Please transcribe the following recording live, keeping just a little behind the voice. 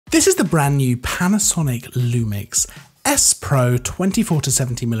This is the brand new Panasonic Lumix S Pro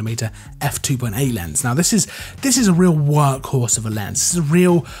 24-70mm f2.8 lens. Now this is a real workhorse of a lens. This is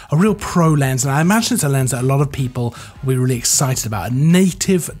a real pro lens, and I imagine it's a lens that a lot of people will be really excited about. A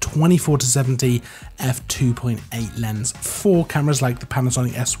native 24-70 f2.8 lens for cameras like the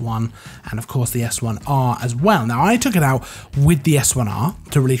Panasonic S1 and of course the S1R as well. Now I took it out with the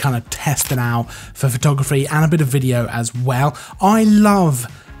S1R to really kind of test it out for photography and a bit of video as well. I love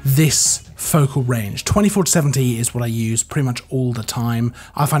this focal range. 24-70 is what I use pretty much all the time.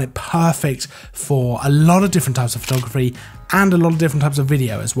 I find it perfect for a lot of different types of photography and a lot of different types of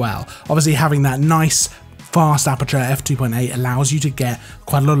video as well. Obviously having that nice fast aperture f2.8 allows you to get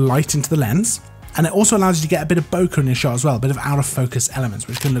quite a lot of light into the lens, and it also allows you to get a bit of bokeh in your shot as well, a bit of out of focus elements,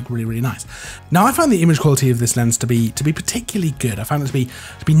 which can look really, really nice. Now I find the image quality of this lens to be particularly good. I found it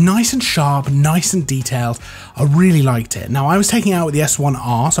to be nice and sharp, nice and detailed. I really liked it. Now I was taking it out with the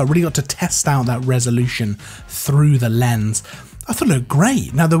S1R, so I really got to test out that resolution through the lens. I thought it looked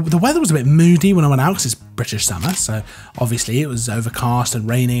great. Now the weather was a bit moody when I went out because it's British summer, so obviously it was overcast and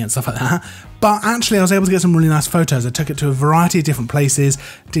raining and stuff like that. But actually I was able to get some really nice photos. I took it to a variety of different places,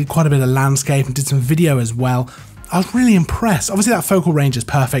 did quite a bit of landscape and did some video as well. I was really impressed. Obviously that focal range is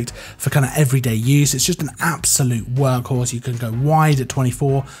perfect for kind of everyday use. It's just an absolute workhorse. You can go wide at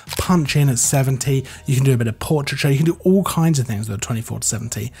 24, punch in at 70. You can do a bit of portraiture. You can do all kinds of things with a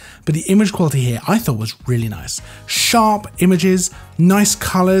 24-70. But the image quality here I thought was really nice. Sharp images, nice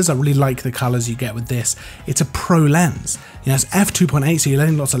colors. I really like the colors you get with this. It's a pro lens. You know, it's f2.8, so you're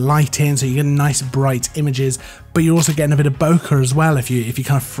letting lots of light in, so you're getting nice bright images, but you're also getting a bit of bokeh as well if you're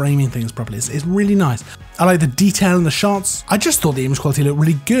kind of framing things properly. It's really nice. I like the detail in the shots. I just thought the image quality looked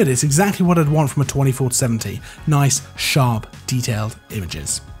really good. It's exactly what I'd want from a 24-70. Nice, sharp, detailed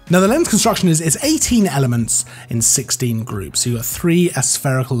images. Now the lens construction is 18 elements in 16 groups. So you've got 3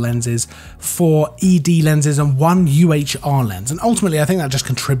 aspherical lenses, 4 ED lenses and 1 UHR lens. And ultimately I think that just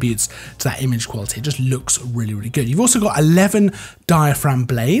contributes to that image quality. It just looks really, really good. You've also got 11 diaphragm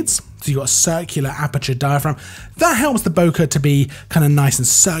blades. So you've got a circular aperture diaphragm. That helps the bokeh to be kind of nice and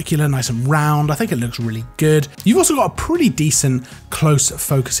circular, nice and round. I think it looks really good. You've also got a pretty decent close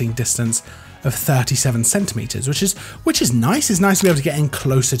focusing distance of 37 centimeters, which is nice. It's nice to be able to get in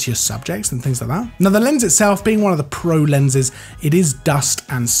closer to your subjects and things like that. Now the lens itself, being one of the pro lenses, it is dust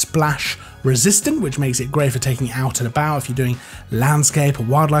and splash resistant, which makes it great for taking out and about. If you're doing landscape or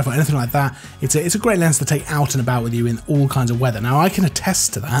wildlife or anything like that, it's a great lens to take out and about with you in all kinds of weather. Now I can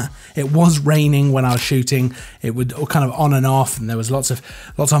attest to that. It was raining when I was shooting. It would kind of on and off, and there was lots of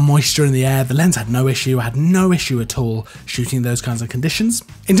moisture in the air. The lens had no issue. I had no issue at all shooting those kinds of conditions.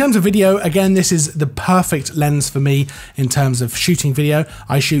 In terms of video, again, this is the perfect lens for me in terms of shooting video.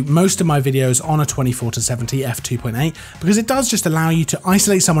 I shoot most of my videos on a 24-70 f2.8 because it does just allow you to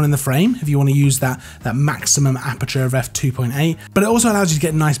isolate someone in the frame if you want to use that maximum aperture of f2.8, but it also allows you to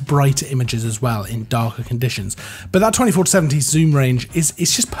get nice brighter images as well in darker conditions. But that 24-70 zoom range is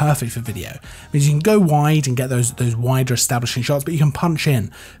just perfect for video. It means you can go wide and get those wider establishing shots, but you can punch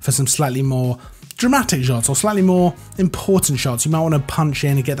in for some slightly more dramatic shots or slightly more important shots. You might want to punch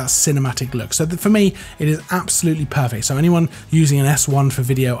in and get that cinematic look. So for me, it is absolutely perfect. So anyone using an S1 for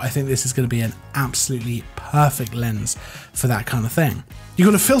video, I think this is going to be an absolutely perfect lens for that kind of thing. You've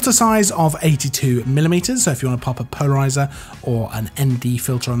got a filter size of 82mm, so if you want to pop a polarizer or an ND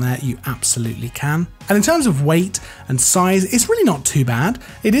filter on there, you absolutely can. And in terms of weight and size, it's really not too bad.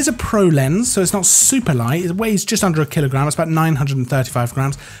 It is a pro lens, so it's not super light. It weighs just under a kilogram. It's about 935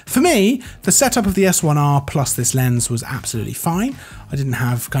 grams. For me, the setup of the S1R plus this lens was absolutely fine. I didn't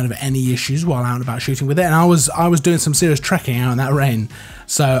have kind of any issues while out and about shooting with it, and I was doing some serious trekking out in that rain.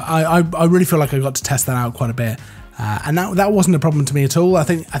 So I really feel like I got to test that out quite a bit. And that wasn't a problem to me at all. I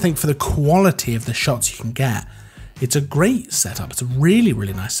think for the quality of the shots you can get, it's a great setup. It's a really,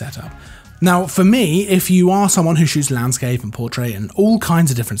 really nice setup. Now, for me, if you are someone who shoots landscape and portrait and all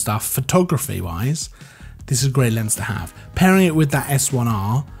kinds of different stuff, photography-wise, this is a great lens to have. Pairing it with that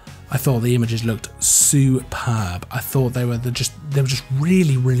S1R, I thought the images looked superb. I thought they were just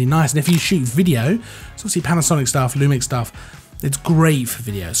really, really nice. And if you shoot video, it's obviously Panasonic stuff, Lumix stuff, it's great for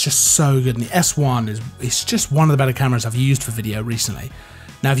video. It's just so good. And the S1 it's just one of the better cameras I've used for video recently.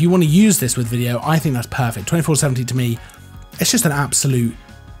 Now, if you want to use this with video, I think that's perfect. 24-70 to me, it's just an absolute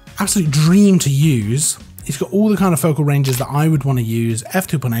dream to use It's got all the kind of focal ranges that I would want to use.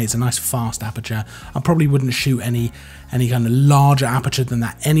 F2.8 is a nice fast aperture. I probably wouldn't shoot any kind of larger aperture than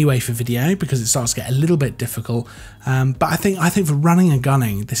that anyway for video, because it starts to get a little bit difficult. But I think for running and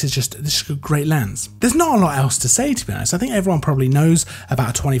gunning, this is a great lens. There's not a lot else to say, to be honest. I think everyone probably knows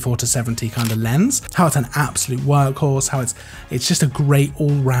about a 24-70 kind of lens, how it's an absolute workhorse, how it's just a great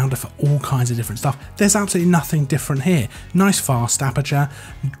all-rounder for all kinds of different stuff. There's absolutely nothing different here. Nice fast aperture,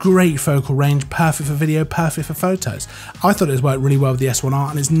 great focal range, perfect for video, perfect for photos. I thought it worked really well with the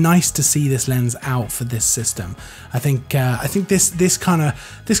S1R, and it's nice to see this lens out for this system. I think this kind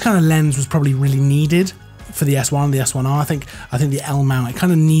of lens was probably really needed for the S1 and the S1R. I think the L mount, it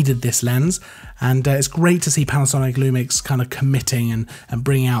kind of needed this lens, and it's great to see Panasonic Lumix kind of committing and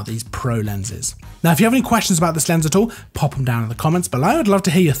bringing out these pro lenses. Now, if you have any questions about this lens at all, pop them down in the comments below. I'd love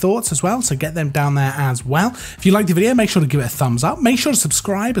to hear your thoughts as well, so get them down there as well. If you liked the video, make sure to give it a thumbs up. Make sure to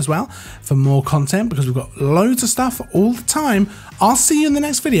subscribe as well for more content, because we've got loads of stuff all the time. I'll see you in the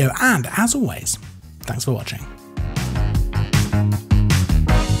next video, and as always, thanks for watching.